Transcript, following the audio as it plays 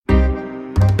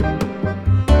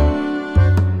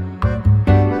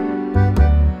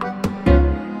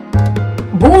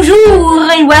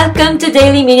and welcome to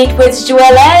Daily Minute with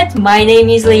Joëlette. My name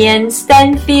is Leanne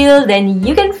Stanfield and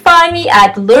you can find me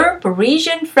at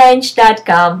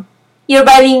learnparisienfrench.com. Your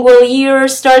bilingual year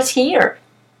starts here.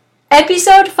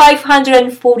 Episode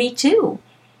 542.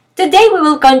 Today we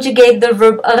will conjugate the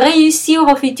verb réussir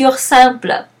au futur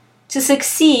simple, to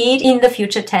succeed in the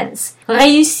future tense.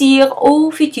 Réussir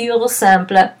au futur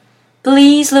simple.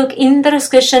 Please look in the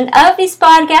description of this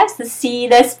podcast to see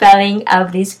the spelling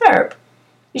of this verb.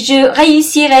 Je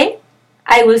réussirai,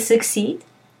 I will succeed.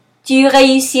 Tu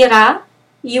réussiras,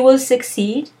 you will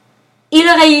succeed. Il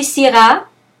réussira,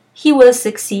 he will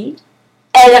succeed.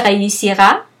 Elle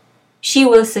réussira, she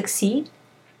will succeed.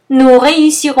 Nous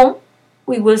réussirons,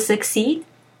 we will succeed.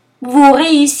 Vous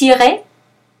réussirez,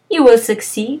 you will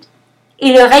succeed.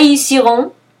 Ils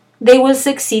réussiront, they will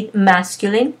succeed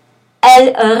masculine.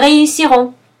 Elles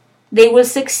réussiront, they will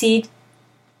succeed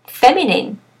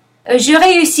feminine. Je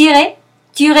réussirai,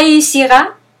 tu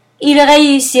réussiras, il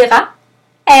réussira,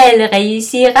 elle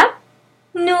réussira,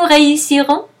 nous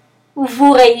réussirons,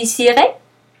 vous réussirez,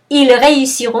 ils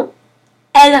réussiront,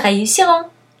 elles réussiront.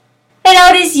 And now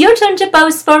it is your turn to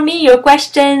post for me your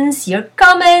questions, your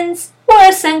comments, or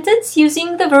a sentence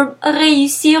using the verb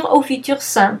réussir au futur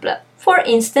simple. For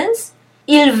instance,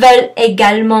 ils veulent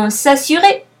également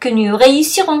s'assurer que nous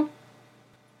réussirons.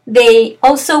 They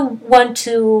also want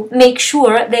to make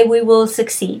sure that we will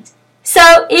succeed.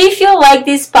 So, if you like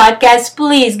this podcast,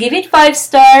 please give it 5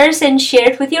 stars and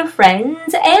share it with your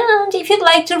friends. And if you'd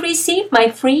like to receive my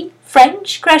free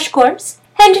French crash course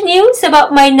and news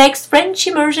about my next French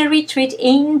immersion retreat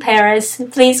in Paris,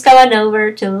 please come on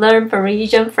over to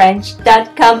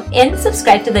learnparisienfrench.com and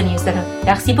subscribe to the newsletter.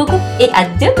 Merci beaucoup et à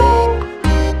demain!